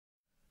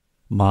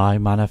My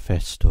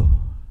Manifesto.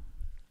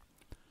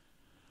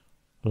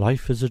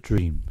 Life is a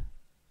dream.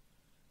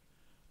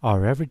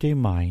 Our everyday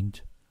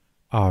mind,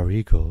 our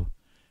ego,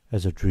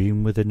 is a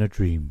dream within a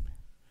dream.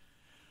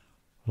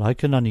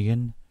 Like an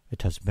onion,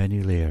 it has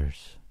many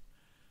layers.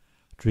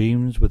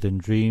 Dreams within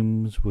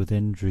dreams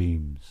within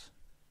dreams.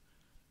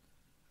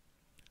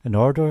 In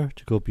order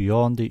to go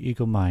beyond the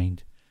ego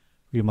mind,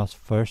 we must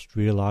first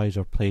realize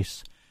our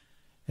place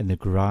in the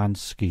grand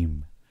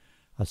scheme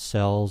as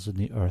cells in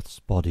the Earth's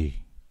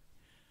body.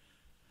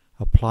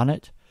 A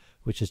planet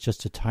which is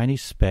just a tiny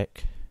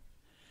speck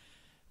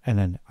in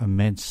an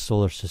immense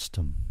solar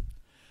system,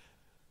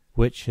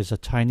 which is a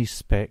tiny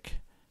speck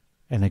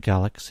in a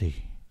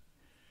galaxy,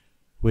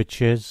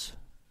 which is...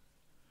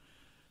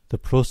 The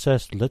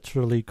process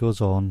literally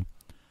goes on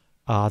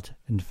ad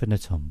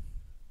infinitum.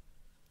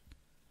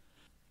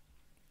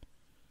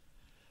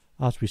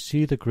 As we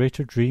see the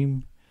greater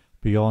dream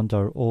beyond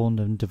our own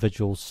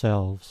individual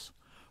selves,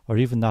 or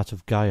even that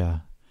of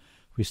Gaia,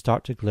 we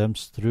start to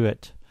glimpse through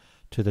it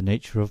to the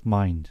nature of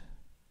mind.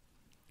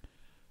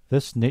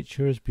 This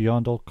nature is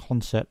beyond all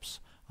concepts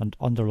and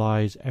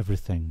underlies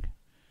everything.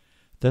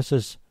 This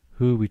is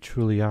who we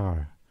truly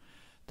are.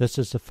 This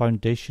is the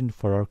foundation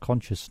for our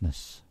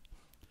consciousness.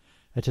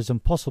 It is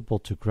impossible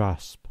to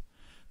grasp,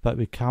 but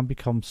we can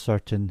become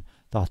certain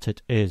that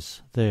it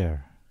is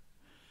there.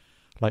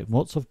 Like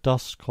motes of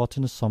dust caught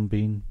in a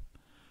sunbeam,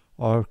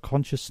 our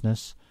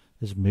consciousness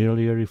is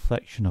merely a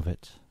reflection of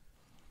it.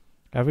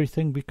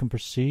 Everything we can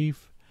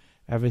perceive,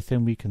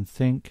 everything we can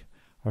think,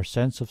 our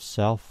sense of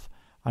self,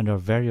 and our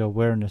very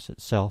awareness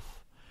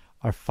itself,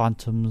 are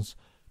phantoms,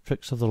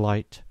 tricks of the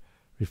light,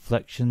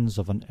 reflections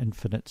of an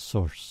infinite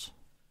source.